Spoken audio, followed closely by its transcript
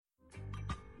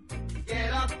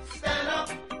stand up.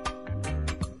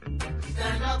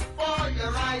 Stand up for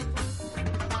your right.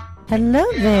 Hello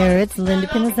there, it's Linda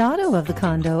Pinizzato of the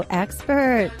Condo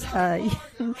Expert.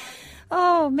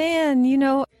 Oh man,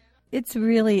 it's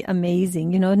really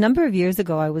amazing. A number of years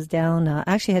ago I was down,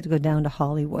 actually had to go down to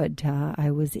Hollywood.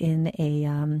 I was in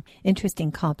a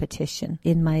interesting competition.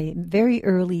 In my very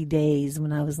early days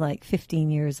when I was like 15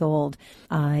 years old,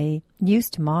 I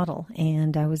used to model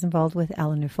and I was involved with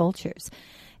Eleanor Fulchers.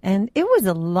 And it was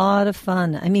a lot of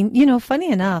fun. I mean,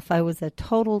 funny enough, I was a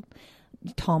total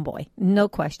tomboy, no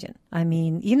question. I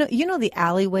mean, the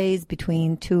alleyways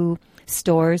between two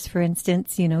stores, for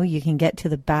instance, you can get to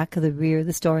the back of the rear of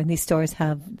the store and these stores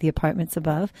have the apartments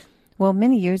above. Well,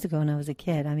 many years ago when I was a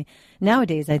kid, I mean,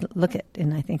 nowadays I look at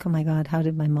and I think, oh my God, how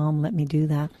did my mom let me do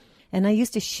that? And I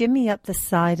used to shimmy up the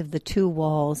side of the two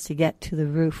walls to get to the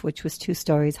roof, which was 2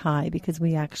 stories high because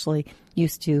we actually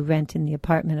used to rent in the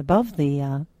apartment above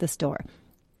the store.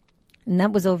 And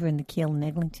that was over in the Keele and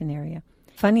Eglinton area.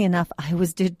 Funny enough, I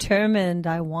was determined.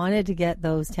 I wanted to get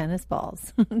those tennis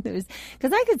balls because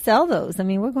I could sell those. I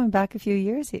mean, we're going back a few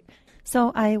years here.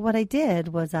 So what I did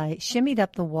was I shimmied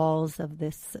up the walls of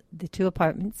the 2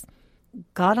 apartments,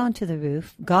 got onto the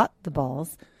roof, got the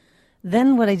balls.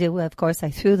 Then what I did, of course, I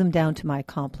threw them down to my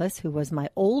accomplice, who was my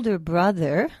older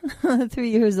brother, 3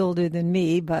 years older than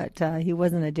me, but he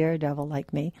wasn't a daredevil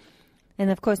like me. And,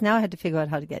 of course, now I had to figure out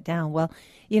how to get down. Well,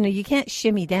 you can't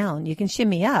shimmy down. You can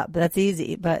shimmy up. That's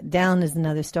easy. But down is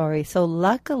another story. So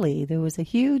luckily, there was a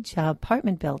huge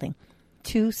apartment building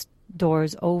 2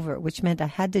 doors over, which meant I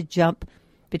had to jump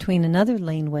between another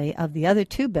laneway of the other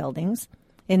 2 buildings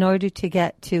in order to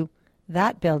get to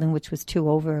that building, which was 2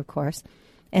 over, of course.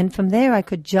 And from there, I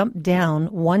could jump down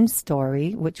 1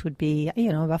 story, which would be,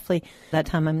 roughly that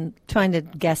time I'm trying to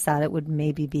guess that it would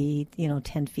maybe be,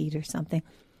 10 feet or something.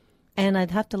 And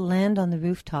I'd have to land on the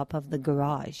rooftop of the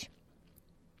garage.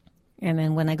 And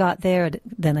then when I got there,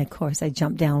 then, of course, I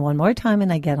jump down 1 more time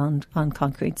and I get on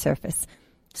concrete surface.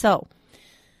 So,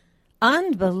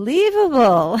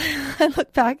 unbelievable. I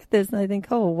look back at this and I think,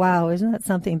 oh, wow, isn't that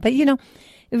something? But,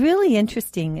 really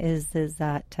interesting is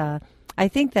that I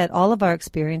think that all of our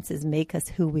experiences make us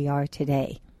who we are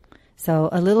today. So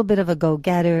a little bit of a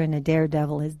go-getter and a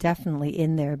daredevil is definitely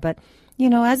in there. But,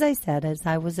 as I said, as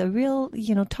I was a real,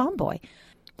 tomboy,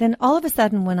 then all of a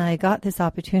sudden when I got this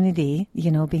opportunity,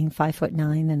 being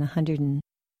 5'9" and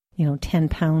 110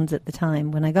 pounds at the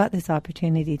time, when I got this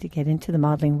opportunity to get into the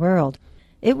modeling world,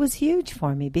 it was huge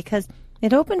for me because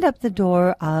it opened up the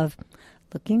door of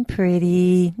looking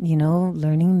pretty,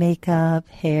 learning makeup,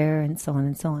 hair, and so on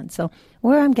and so on. So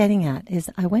where I'm getting at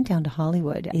is I went down to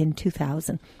Hollywood in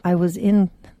 2000. I was in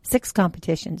 6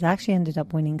 competitions. I actually ended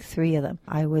up winning 3 of them.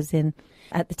 I was in,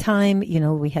 at the time,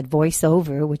 we had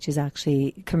voiceover, which is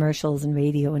actually commercials and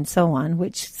radio and so on,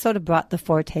 which sort of brought the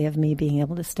forte of me being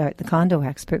able to start the Condo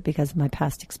Expert because of my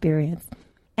past experience.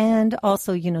 And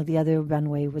also, the other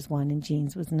runway was one and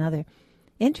jeans was another.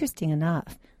 Interesting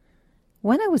enough,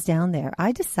 when I was down there,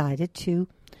 I decided to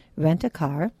rent a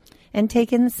car and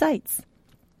take in the sights.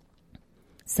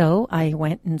 So I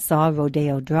went and saw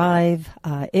Rodeo Drive.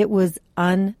 It was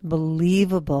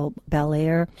unbelievable, Bel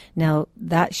Air. Now,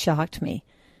 that shocked me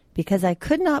because I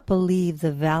could not believe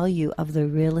the value of the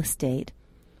real estate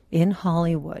in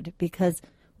Hollywood because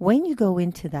when you go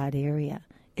into that area,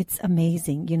 it's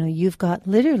amazing. You've got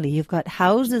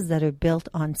houses that are built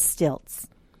on stilts.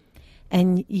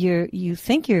 And you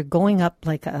think you're going up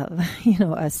like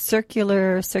a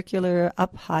circular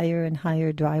up higher and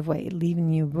higher driveway,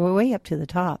 leaving you way up to the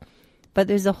top. But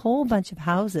there's a whole bunch of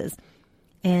houses.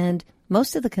 And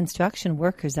most of the construction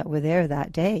workers that were there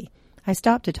that day, I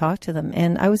stopped to talk to them.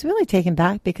 And I was really taken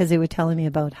back because they were telling me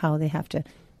about how they have to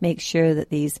make sure that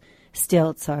these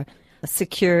stilts are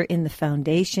secure in the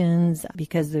foundations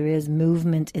because there is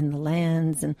movement in the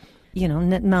lands. And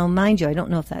now, mind you, I don't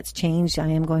know if that's changed. I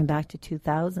am going back to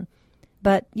 2000.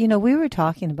 But, we were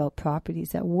talking about properties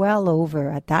that well over,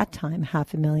 at that time,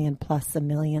 $500,000 plus $1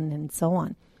 million and so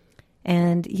on.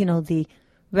 And, the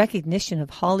recognition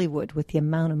of Hollywood with the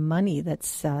amount of money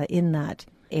that's in that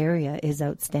area is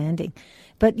outstanding.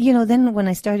 But, then when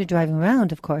I started driving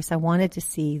around, of course, I wanted to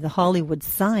see the Hollywood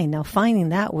sign. Now, finding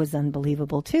that was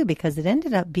unbelievable, too, because it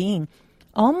ended up being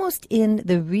almost in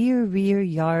the rear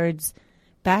yards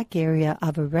back area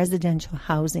of a residential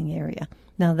housing area.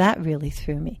 Now that really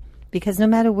threw me because no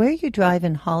matter where you drive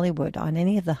in Hollywood on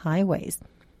any of the highways,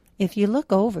 if you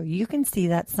look over, you can see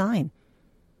that sign.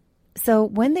 So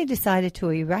when they decided to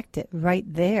erect it right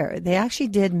there, they actually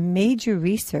did major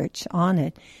research on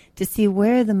it to see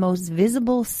where the most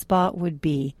visible spot would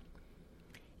be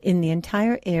in the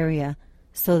entire area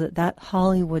so that that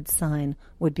Hollywood sign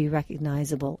would be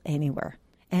recognizable anywhere.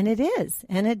 And it is,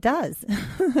 and it does.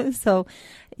 So,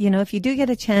 if you do get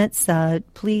a chance,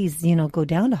 please, go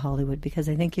down to Hollywood, because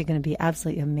I think you're going to be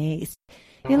absolutely amazed.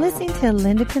 You're listening to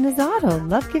Linda Pinizzotto.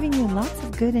 Love giving you lots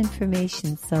of good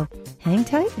information. So hang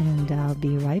tight, and I'll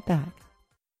be right back.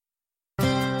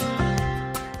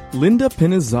 Linda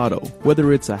Pinizzotto.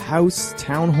 Whether it's a house,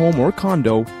 townhome, or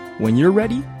condo, when you're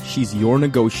ready, she's your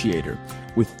negotiator.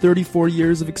 With 34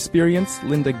 years of experience,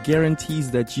 Linda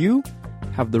guarantees that you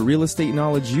have the real estate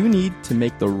knowledge you need to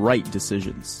make the right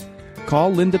decisions.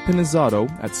 Call Linda Pinizzotto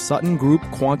at Sutton Group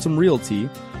Quantum Realty,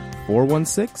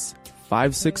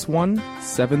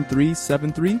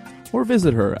 416-561-7373, or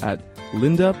visit her at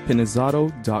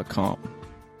lindapinizzotto.com.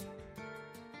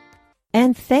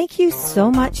 And thank you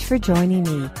so much for joining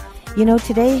me.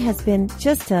 Today has been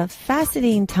just a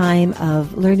fascinating time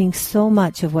of learning so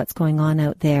much of what's going on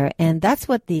out there. And that's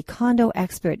what the Condo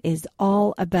Expert is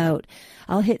all about.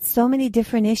 I'll hit so many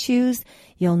different issues.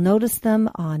 You'll notice them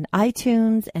on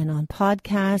iTunes and on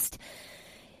podcast.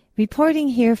 Reporting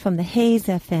here from the Hayes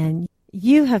FM,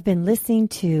 you have been listening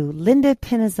to Linda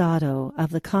Pinizzotto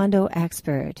of the Condo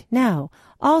Expert. Now,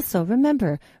 also,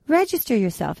 remember, register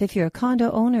yourself. If you're a condo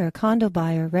owner or a condo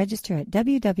buyer, register at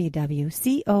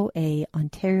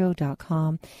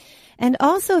www.coaontario.com. And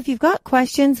also, if you've got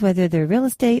questions, whether they're real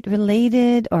estate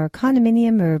related or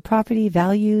condominium or property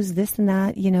values, this and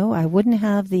that, I wouldn't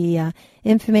have the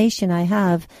information I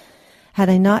have had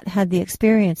I not had the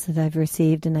experience that I've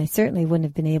received, and I certainly wouldn't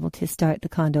have been able to start the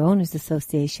Condo Owners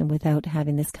Association without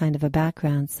having this kind of a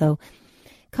background. So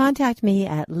contact me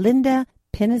at Linda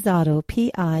Pinizzotto,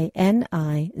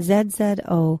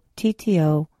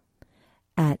 Pinizzotto,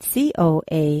 at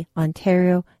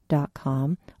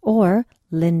coaontario.com, or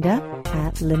Linda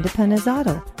at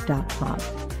lindapinizzotto.com.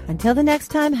 Until the next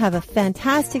time, have a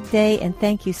fantastic day, and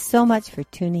thank you so much for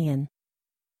tuning in.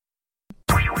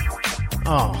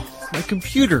 Oh, my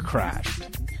computer crashed.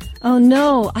 Oh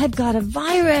no, I've got a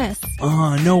virus.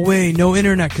 No way, no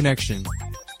internet connection.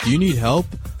 Do you need help?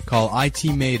 Call IT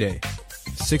Mayday.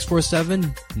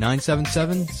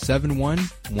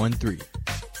 647-977-7113.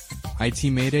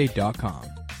 itmayday.com.